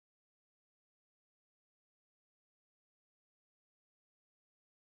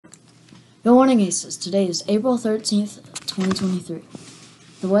Good morning, Aces. Today is April 13th, 2023.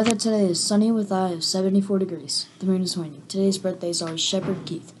 The weather today is sunny with a high of 74 degrees. The moon is waning. Today's birthdays are Shepherd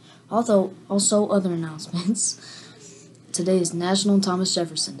Keith. Also other announcements. Today is National Thomas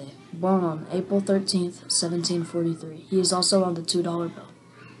Jefferson Day. Born on April 13th, 1743. He is also on the $2 bill.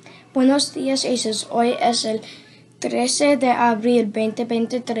 Buenos días, Aces. Hoy es el 13 de abril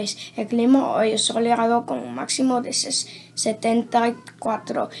 2023. El clima hoy es soleado con un máximo de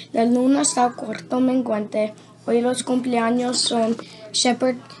 74. La luna está corto menguante. Hoy los cumpleaños son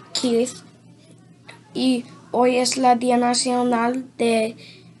Shepherd Keith y hoy es la Día Nacional de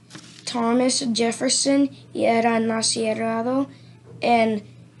Thomas Jefferson y era nacido en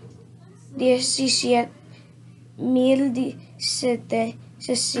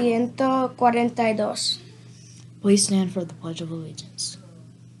 1742. Please stand for the Pledge of Allegiance.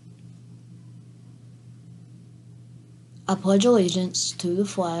 I pledge allegiance to the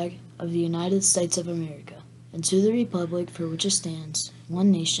flag of the United States of America and to the republic for which it stands,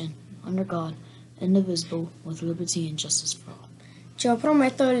 one nation, under God, indivisible, with liberty and justice for all. Yo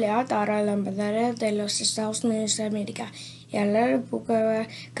prometo lealtad a la bandera de los Estados Unidos de América y a la república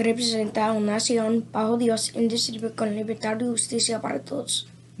que representa a una nación bajo Dios, indivisible, con libertad y justicia para todos.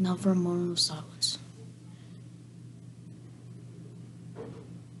 Now for a moment of silence.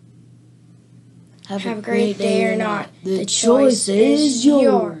 Have a great day or not. The choice is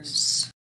yours.